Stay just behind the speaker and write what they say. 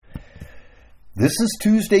This is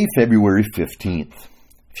Tuesday, February 15th.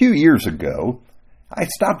 A few years ago, I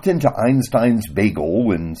stopped into Einstein's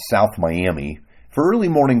Bagel in South Miami for early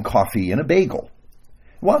morning coffee and a bagel.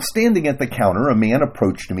 While standing at the counter, a man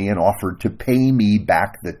approached me and offered to pay me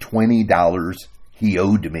back the $20 he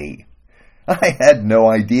owed me. I had no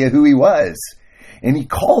idea who he was, and he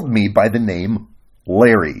called me by the name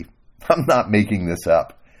Larry. I'm not making this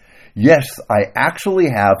up. Yes, I actually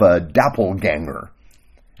have a doppelganger.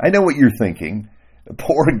 I know what you're thinking.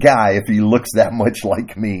 Poor guy if he looks that much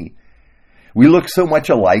like me. We look so much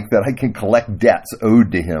alike that I can collect debts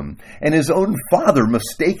owed to him, and his own father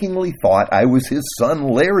mistakenly thought I was his son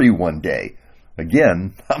Larry one day.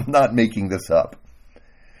 Again, I'm not making this up.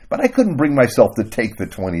 But I couldn't bring myself to take the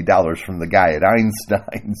 $20 from the guy at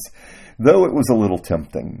Einstein's, though it was a little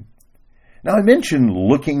tempting. Now, I mentioned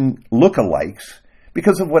lookalikes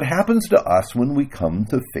because of what happens to us when we come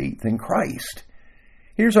to faith in Christ.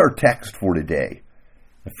 Here's our text for today,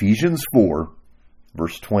 Ephesians 4,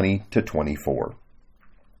 verse 20 to 24.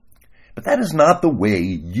 But that is not the way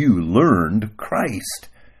you learned Christ,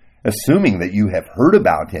 assuming that you have heard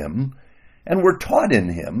about him and were taught in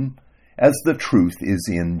him, as the truth is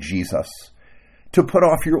in Jesus, to put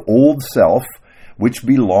off your old self, which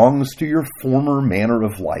belongs to your former manner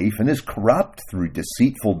of life and is corrupt through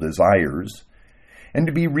deceitful desires, and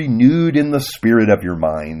to be renewed in the spirit of your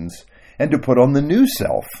minds, and to put on the new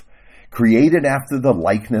self, created after the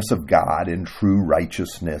likeness of God in true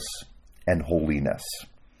righteousness and holiness.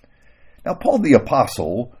 Now, Paul the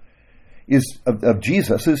Apostle of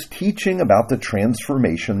Jesus is teaching about the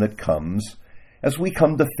transformation that comes as we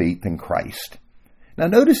come to faith in Christ. Now,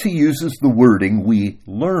 notice he uses the wording, we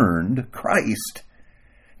learned Christ.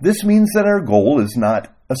 This means that our goal is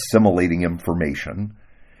not assimilating information,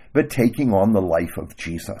 but taking on the life of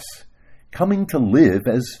Jesus, coming to live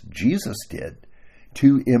as Jesus did,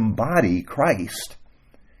 to embody Christ.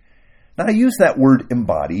 Now, I use that word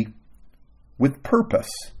embody with purpose.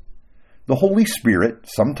 The Holy Spirit,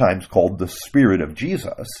 sometimes called the Spirit of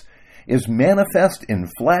Jesus, is manifest in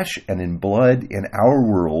flesh and in blood in our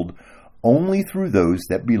world only through those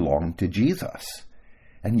that belong to Jesus.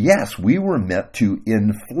 And yes, we were meant to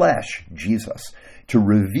enflesh Jesus, to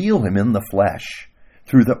reveal him in the flesh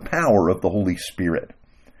through the power of the Holy Spirit.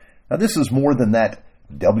 Now, this is more than that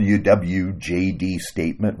WWJD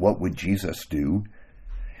statement, what would Jesus do?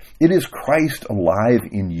 It is Christ alive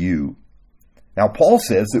in you. Now, Paul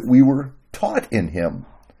says that we were taught in him.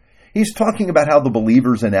 He's talking about how the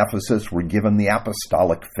believers in Ephesus were given the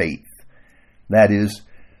apostolic faith. That is,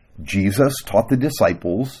 Jesus taught the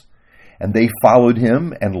disciples, and they followed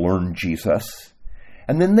him and learned Jesus.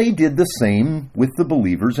 And then they did the same with the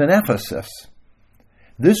believers in Ephesus.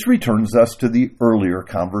 This returns us to the earlier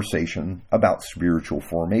conversation about spiritual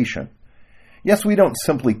formation. Yes, we don't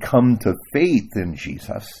simply come to faith in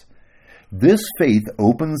Jesus. This faith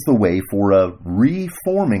opens the way for a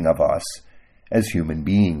reforming of us as human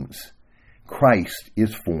beings. Christ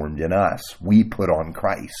is formed in us. We put on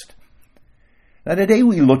Christ. Now, today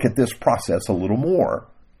we look at this process a little more.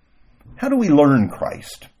 How do we learn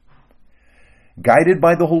Christ? Guided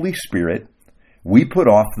by the Holy Spirit, we put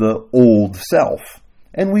off the old self,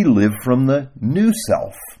 and we live from the new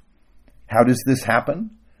self. How does this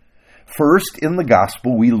happen? First, in the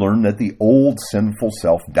gospel, we learn that the old sinful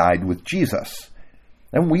self died with Jesus,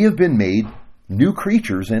 and we have been made new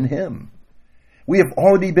creatures in him. We have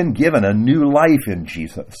already been given a new life in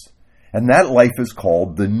Jesus, and that life is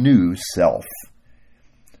called the new self.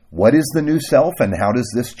 What is the new self, and how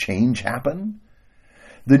does this change happen?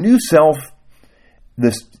 The new self,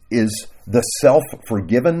 this is the self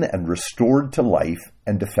forgiven and restored to life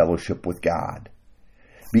and to fellowship with God.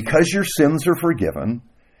 Because your sins are forgiven,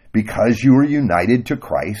 because you are united to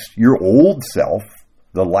Christ, your old self,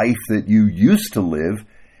 the life that you used to live,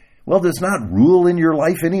 does not rule in your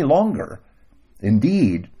life any longer.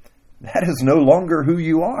 Indeed, that is no longer who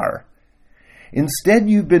you are. Instead,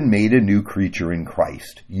 you've been made a new creature in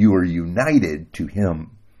Christ. You are united to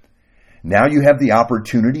him. Now you have the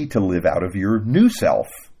opportunity to live out of your new self.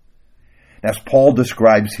 As Paul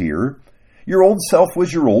describes here, your old self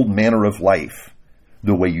was your old manner of life,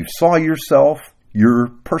 the way you saw yourself, your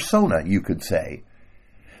persona, you could say.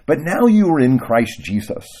 But now you are in Christ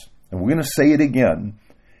Jesus, and we're going to say it again.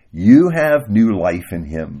 You have new life in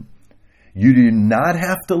him. You do not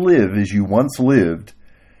have to live as you once lived,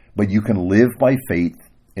 but you can live by faith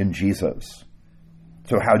in Jesus.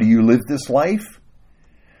 So how do you live this life?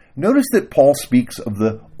 Notice that Paul speaks of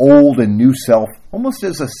the old and new self almost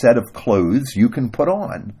as a set of clothes you can put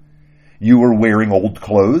on. You were wearing old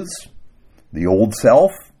clothes, the old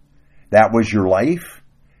self, that was your life.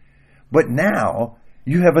 But now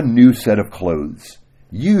You have a new set of clothes.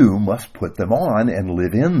 You must put them on and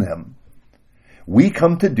live in them. We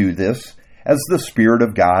come to do this as the Spirit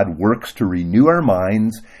of God works to renew our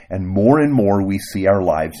minds, and more we see our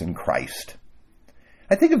lives in Christ.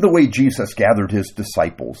 I think of the way Jesus gathered his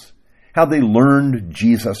disciples, how they learned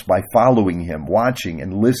Jesus by following him, watching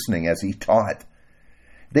and listening as he taught.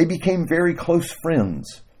 They became very close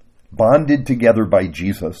friends, bonded together by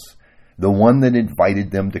Jesus, the one that invited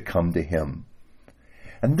them to come to him.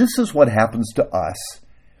 And this is what happens to us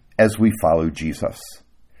as we follow Jesus.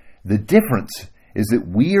 The difference is that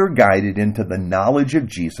we are guided into the knowledge of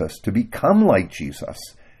Jesus to become like Jesus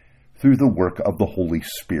through the work of the Holy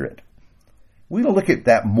Spirit. We'll look at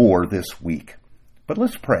that more this week, but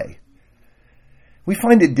let's pray. We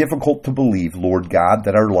find it difficult to believe, Lord God,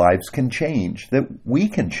 that our lives can change, that we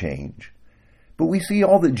can change. But we see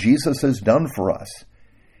all that Jesus has done for us,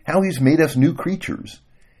 how he's made us new creatures,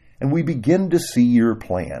 and we begin to see your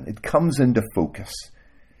plan. It comes into focus.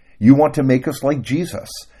 You want to make us like Jesus,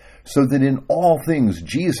 so that in all things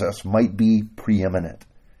Jesus might be preeminent.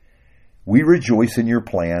 We rejoice in your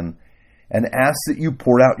plan and ask that you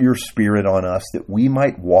pour out your Spirit on us that we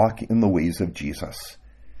might walk in the ways of Jesus.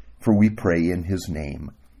 For we pray in his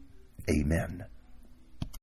name. Amen.